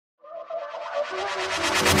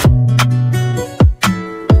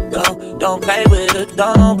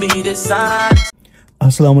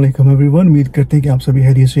अस्सलाम-ओ-अलैकुम everyone, उम्मीद करते हैं कि आप सभी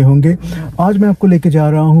खैरियत से होंगे। आज मैं आपको लेके जा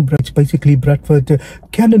रहा हूँ बेसिकली ब्रेडफोर्ड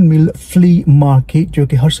कैनन मिल फ्ली मार्केट, जो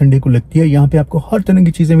कि हर संडे को लगती है। यहाँ पे आपको हर तरह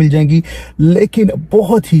की चीज़ें मिल जाएंगी, लेकिन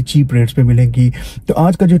बहुत ही चीप रेट्स पे मिलेंगी। तो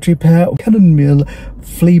आज का जो ट्रिप है कैनन मिल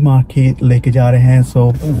फ्ली मार्केट लेके जा रहे हैं।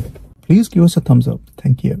 So please give us a thumbs up,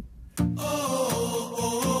 thank you.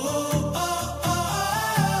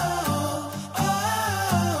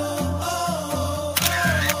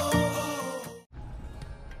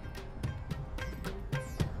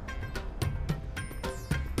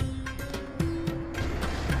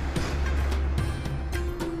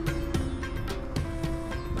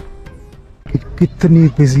 कितनी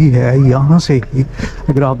बिजी है यहाँ से ही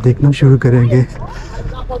अगर आप देखना शुरू करेंगे।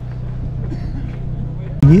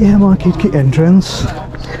 ये है मार्केट की एंट्रेंस।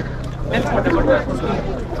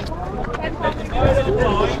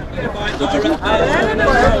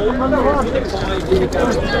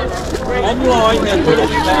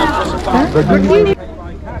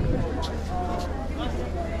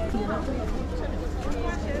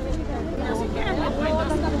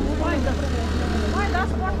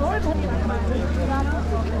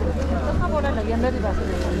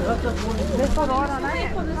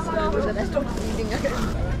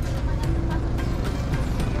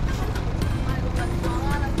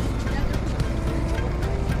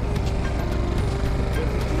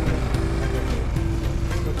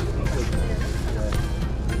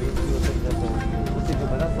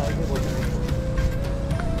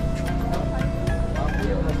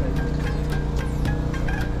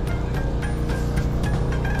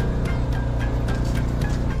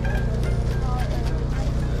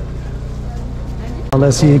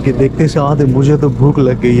 ऐसी है कि देखते साथ मुझे तो भूख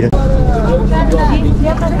लग गई है।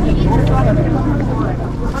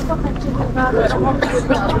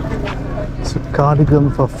 So cardigan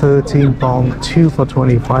for £13, 2 for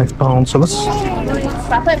 £25. So let's.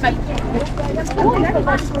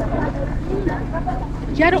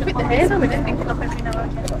 Yeah, I don't fit the hair though. I didn't think of it.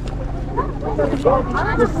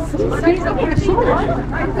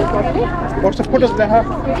 What's the photos they have?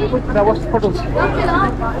 What's the photos?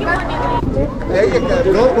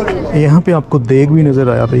 यहाँ पे आपको देग भी नज़र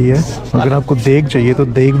आ रही है। अगर आपको देग चाहिए तो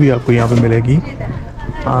देग भी आपको यहाँ पे मिलेगी।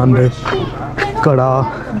 और कड़ा,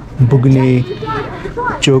 बुगनी,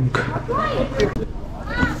 चुग।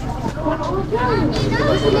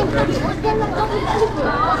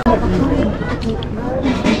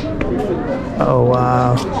 ओह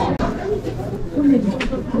वाह,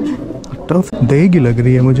 टफ देगी लग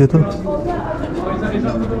रही है मुझे तो।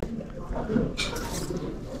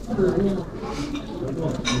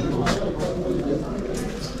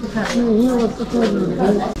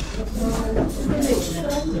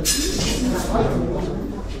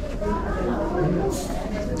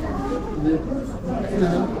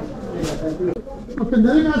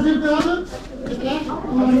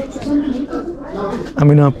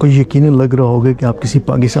 अमीन, आपको यकीनन लग रहा होगा कि आप किसी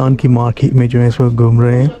पाकिस्तान की मार्केट में जो है इस वक्त घूम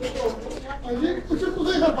रहे हैं।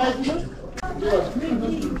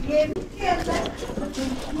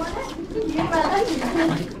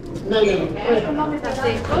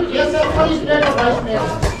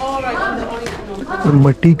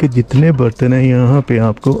 मिट्टी के जितने बर्तन हैं यहाँ पे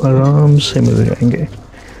आपको आराम से मिल जाएंगे।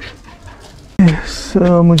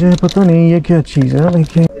 मुझे पता नहीं ये क्या चीज़ है,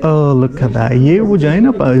 लेकिन ये वो जाए ना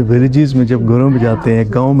विलेजेस में, जब घरों में जाते हैं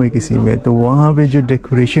गांव में किसी में, तो वहाँ पे जो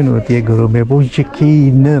डेकोरेशन होती है घरों में, वो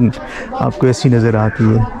यकीनन आपको ऐसी नज़र आती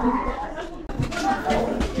है।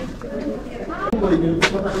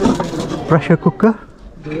 प्रेशर कुकर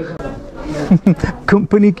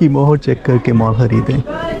कंपनी की मोहर चेक करके माल खरीदें।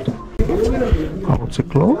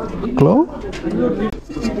 क्लो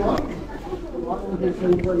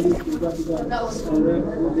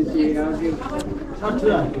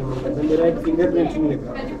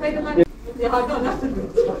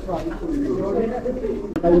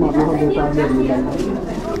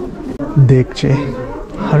देगचे,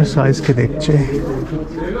 हर साइज के देगचे।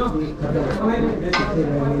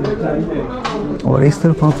 और इस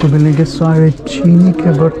तरफ आपको मिलेंगे सारे चीनी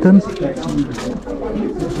के बर्तन।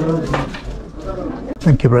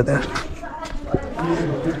 Thank you brother.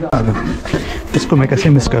 इसको मैं कैसे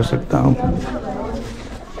मिस कर सकता हूँ।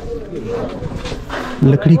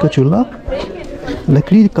 लकड़ी का चूल्हा,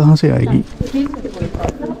 लकड़ी कहाँ से आएगी?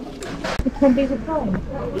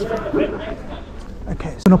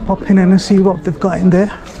 Okay, so now pop in and see what they've got in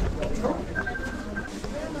there.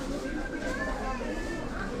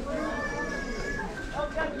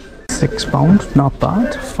 £6, not bad.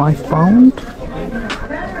 £5.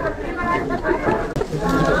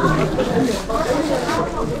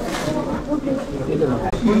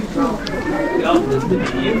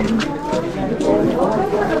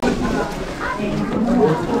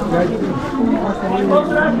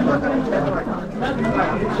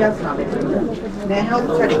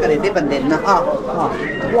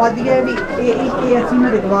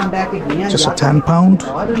 Just a £10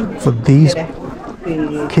 for these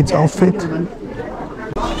kids outfit.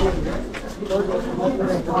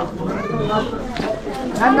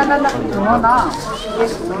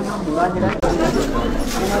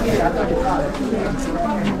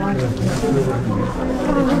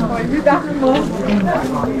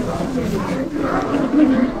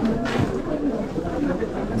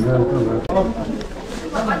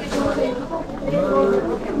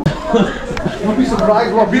 Don't be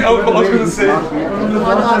surprised what I was going to say.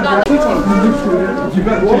 You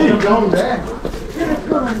better walk down there.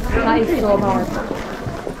 That is so hard.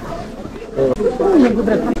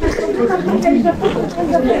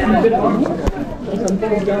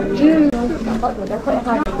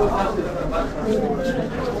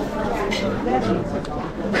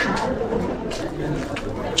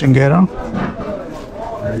 Chingera.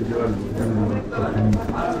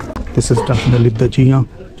 This is definitely the Gia.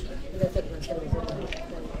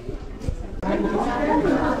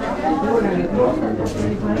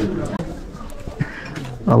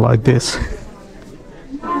 I like this.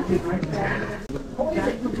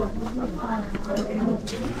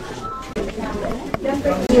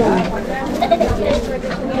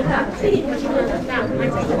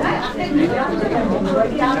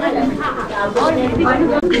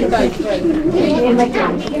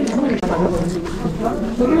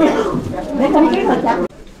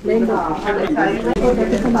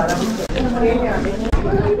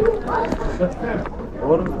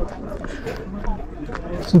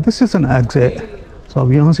 So this is an exit. So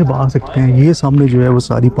आप यहाँ से बाहर सकते हैं. ये सामने जो है वो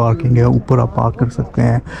सारी पार्किंग है. ऊपर आप पार्क कर सकते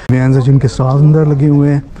हैं. वैन है जिनके स्टार्स अंदर लगे हुए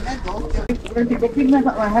हैं.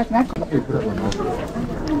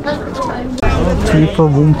 3 for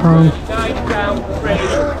 £1.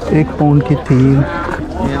 £1 की थी.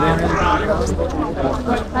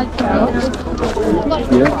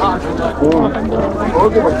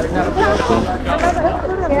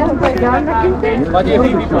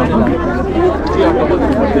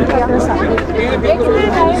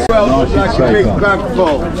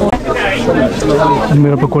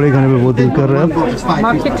 मेरा पकौड़े खाने में बहुत दिल कर रहा है.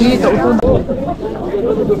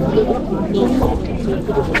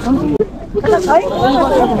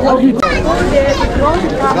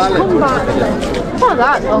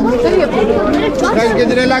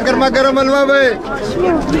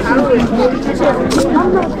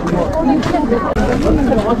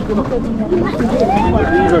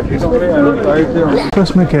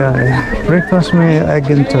 ब्रेकफास्ट में क्या है? ब्रेकफास्ट में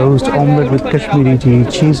egg and toast, omelette with Kashmiri T,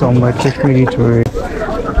 cheese omelette, Kashmiri Tori,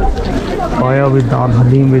 पाया with naan,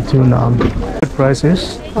 haleem with 2 naan. Price is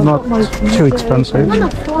not too expensive,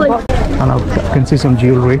 and you can see some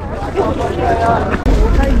jewelry.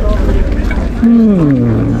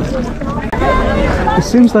 It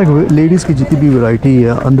seems like ladies की जितनी भी वैरायटी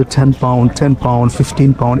है अंदर £10, £10,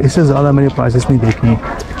 £15, इससे ज़्यादा मैंने प्राइसेस नहीं देखी.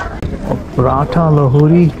 Paratha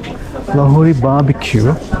Lahori barbecue.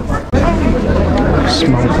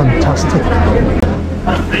 Smell fantastic.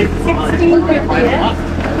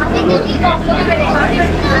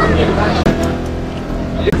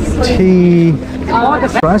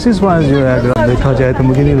 Prices wise जो है अगर देखा जाए तो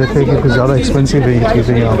मुझे नहीं लगता कि कुछ ज़्यादा एक्सपेंसिव है ये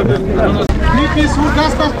चीज़ें यहाँ पे.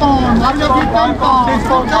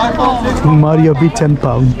 मारिया भी £10.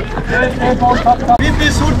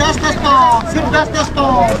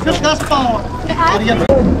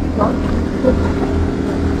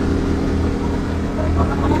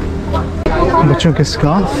 बच्चों के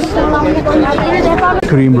स्कार्फ,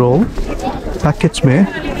 क्रीम रोल पैकेट्स में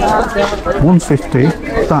 150.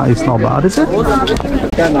 That is not bad, is it?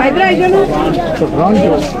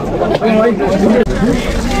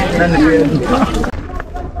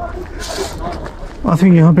 I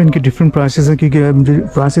think यहाँ पे इनकी डिफरेंट प्राइसेस हैं क्योंकि मुझे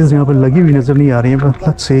प्राइसेस यहाँ पे लगी हुई नज़र नहीं आ रही हैं. But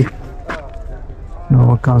let's see. No,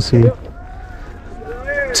 I can't see.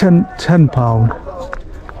 £10.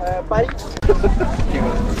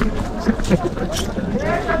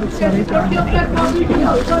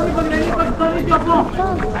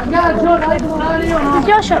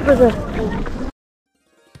 Your shop, brother.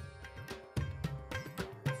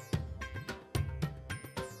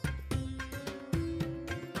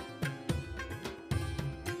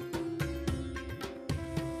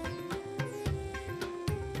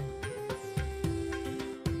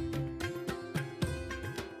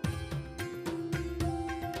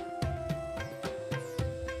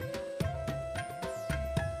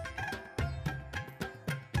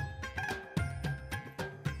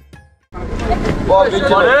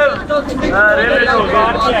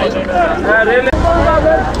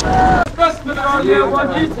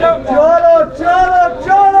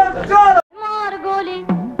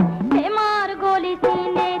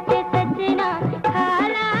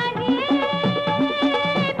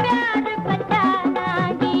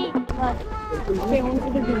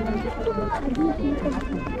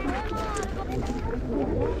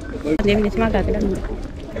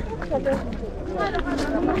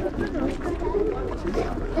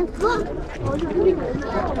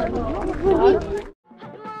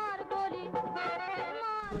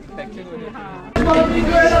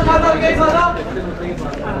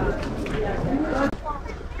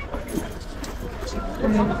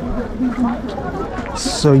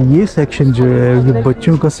 So, ये सेक्शन जो है ये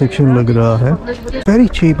बच्चों का सेक्शन लग रहा है। वेरी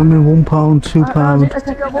चीप में £1, £2।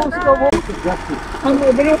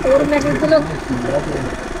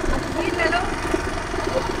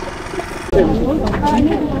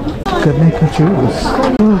 करने का चूस।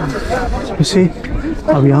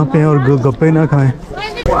 अब यहाँ पे और गप्पे ना खाएं।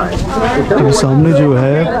 तो सामने जो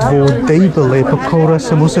है वो दही भल्ले, पकौड़ा,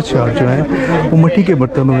 समोसा चाट जो है वो मिट्टी के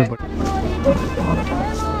बर्तनों में पड़े।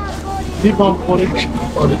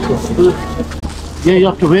 Yeah, you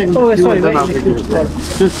have to wait. Oh, sorry, wait.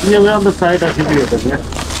 Just near on the side, I give you it. Yeah.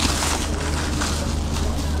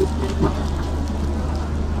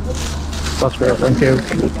 That's great. Thank you.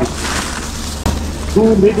 2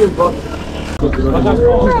 medium box.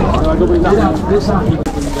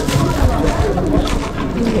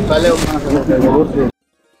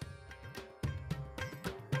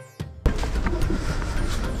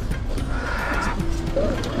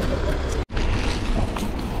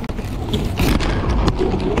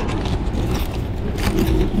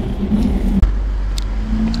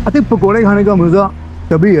 I think पकौड़े खाने का मज़ा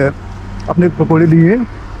तभी है अपने पकौड़े लिए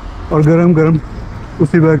और गरम गरम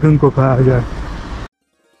उसी वक्त उनको खाया जाए।